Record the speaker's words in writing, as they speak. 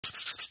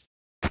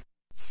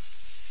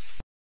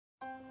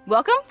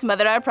Welcome to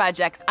Mother-Daughter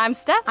Projects. I'm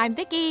Steph. I'm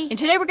Vicki. And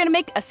today we're gonna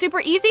make a super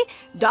easy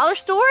dollar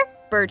store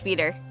bird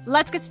feeder.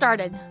 Let's get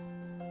started.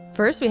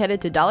 First, we headed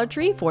to Dollar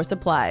Tree for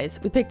supplies.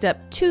 We picked up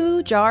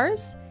 2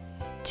 jars,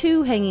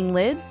 2 hanging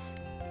lids,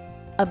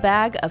 a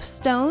bag of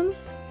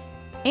stones,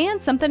 and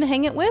something to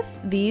hang it with,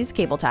 these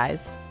cable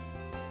ties.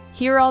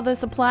 Here are all the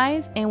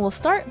supplies, and we'll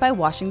start by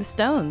washing the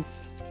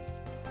stones.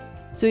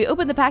 So we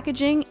opened the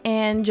packaging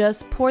and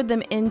just poured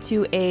them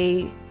into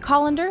a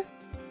colander,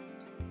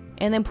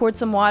 and then poured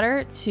some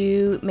water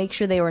to make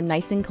sure they were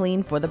nice and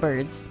clean for the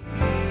birds.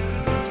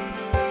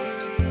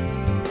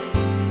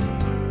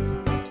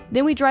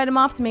 Then we dried them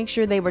off to make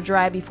sure they were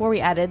dry before we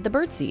added the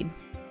bird seed.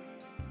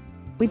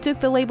 We took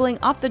the labeling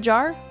off the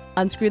jar,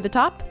 unscrewed the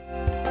top,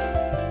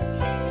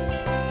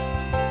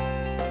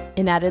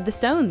 and added the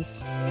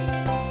stones.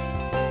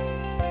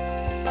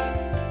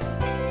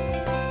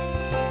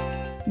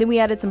 Then we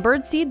added some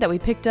bird seed that we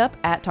picked up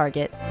at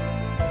Target.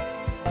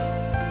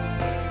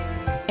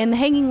 And the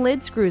hanging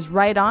lid screws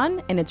right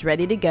on and it's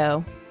ready to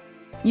go.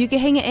 You can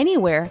hang it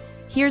anywhere.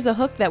 Here's a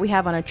hook that we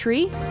have on a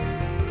tree.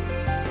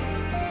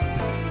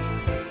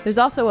 There's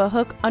also a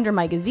hook under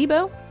my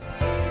gazebo.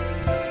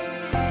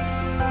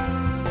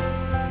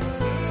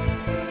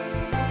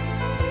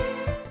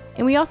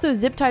 And we also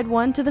zip tied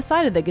one to the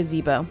side of the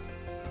gazebo.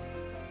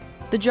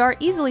 The jar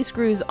easily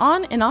screws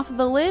on and off of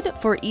the lid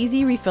for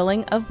easy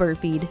refilling of bird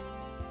feed.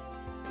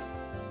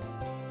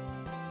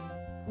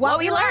 What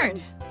we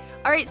learned.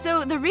 All right,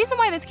 so the reason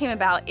why this came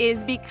about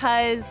is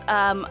because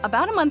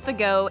about a month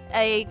ago,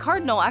 a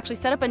cardinal actually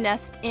set up a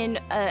nest in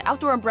an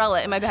outdoor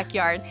umbrella in my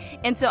backyard.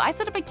 And so I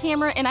set up a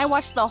camera and I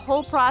watched the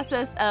whole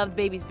process of the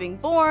babies being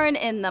born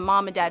and the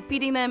mom and dad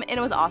feeding them, and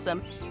it was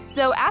awesome.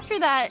 So after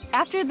that,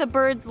 after the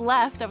birds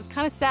left, I was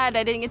kind of sad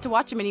I didn't get to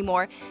watch them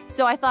anymore.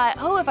 So I thought,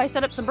 oh, if I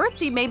set up some bird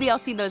seed, maybe I'll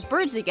see those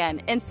birds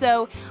again. And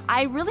so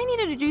I really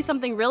needed to do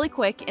something really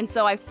quick. And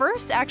so I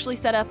first actually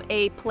set up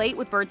a plate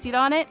with bird seed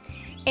on it.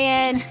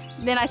 And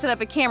then I set up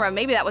a camera.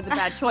 Maybe that was a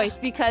bad choice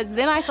because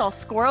then I saw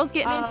squirrels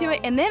getting into it,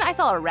 and then I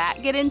saw a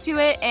rat get into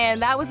it,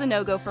 and that was a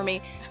no-go for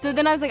me. So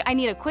then I was like, I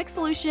need a quick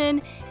solution,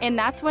 and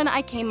that's when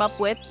I came up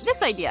with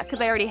this idea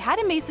because I already had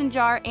a mason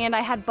jar and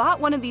I had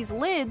bought one of these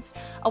lids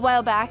a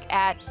while back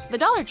at the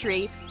Dollar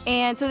Tree.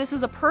 And so this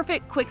was a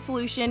perfect quick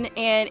solution,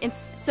 and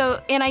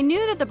I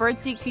knew that the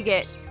birdseed could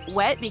get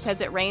wet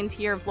because it rains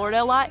here in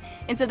Florida a lot,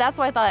 and so that's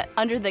why I thought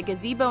under the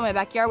gazebo in my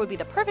backyard would be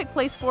the perfect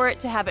place for it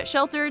to have it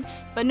sheltered,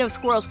 but no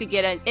squirrels could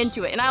get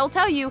into it. And I will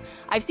tell you,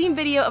 I've seen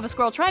video of a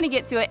squirrel trying to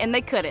get to it and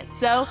they couldn't,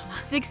 so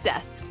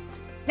success.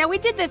 Now we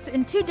did this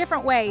in 2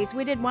 different ways.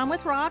 We did one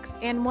with rocks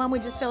and one we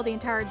just filled the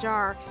entire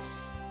jar.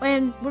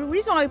 And the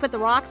reason why we put the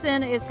rocks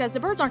in is because the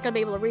birds aren't going to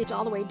be able to reach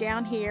all the way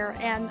down here,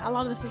 and a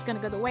lot of this is going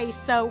to go to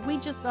waste. So we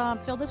just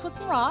filled this with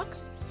some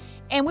rocks,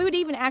 and we would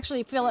even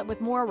actually fill it with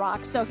more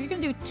rocks. So if you're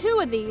going to do 2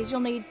 of these, you'll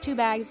need 2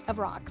 bags of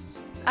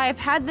rocks. I've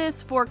had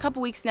this for a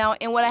couple weeks now,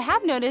 and what I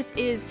have noticed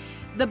is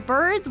the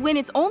birds, when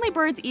it's only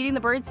birds eating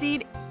the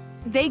birdseed,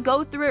 they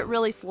go through it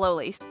really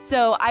slowly.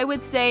 So I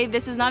would say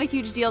this is not a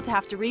huge deal to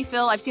have to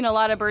refill. I've seen a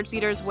lot of bird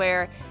feeders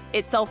where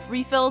it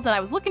self-refills, and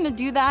I was looking to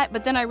do that,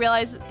 but then I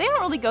realized that they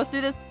don't really go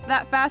through this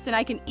that fast, and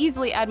I can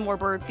easily add more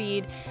bird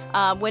feed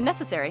when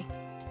necessary.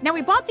 Now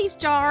we bought these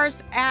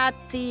jars at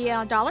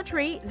the Dollar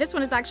Tree. This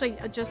one is actually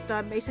just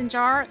a mason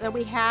jar that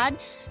we had.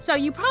 So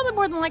you probably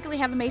more than likely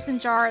have a mason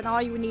jar, and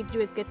all you would need to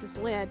do is get this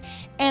lid.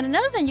 And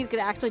another thing you could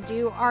actually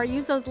do are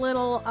use those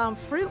little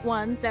fruit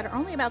ones that are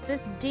only about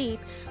this deep,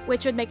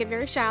 which would make it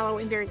very shallow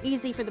and very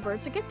easy for the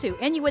birds to get to.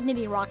 And you wouldn't need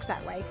any rocks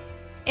that way.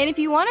 And if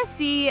you want to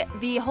see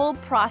the whole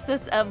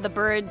process of the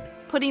bird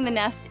putting the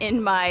nest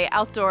in my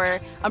outdoor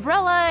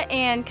umbrella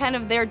and kind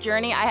of their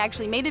journey, I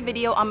actually made a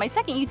video on my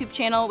second YouTube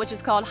channel, which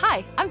is called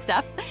Hi, I'm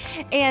Steph.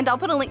 And I'll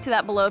put a link to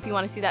that below if you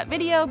want to see that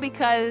video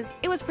because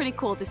it was pretty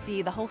cool to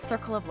see the whole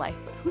circle of life.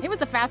 It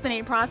was a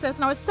fascinating process,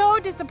 and I was so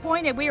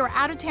disappointed. We were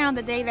out of town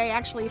the day they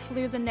actually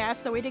flew the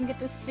nest, so we didn't get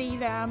to see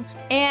them.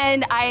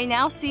 And I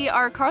now see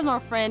our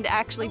cardinal friend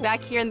actually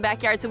back here in the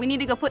backyard, so we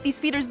need to go put these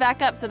feeders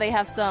back up so they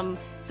have some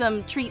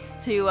treats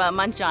to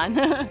munch on.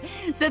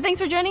 So thanks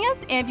for joining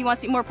us, and if you want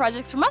to see more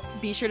projects from us,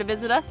 be sure to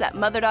visit us at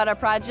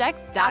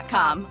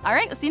motherdaughterprojects.com. All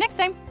right, we'll see you next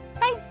time.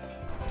 Bye.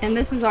 And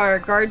this is our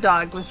guard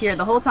dog, was here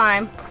the whole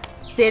time,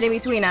 standing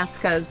between us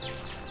because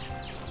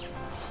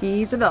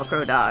she's a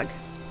Velcro dog.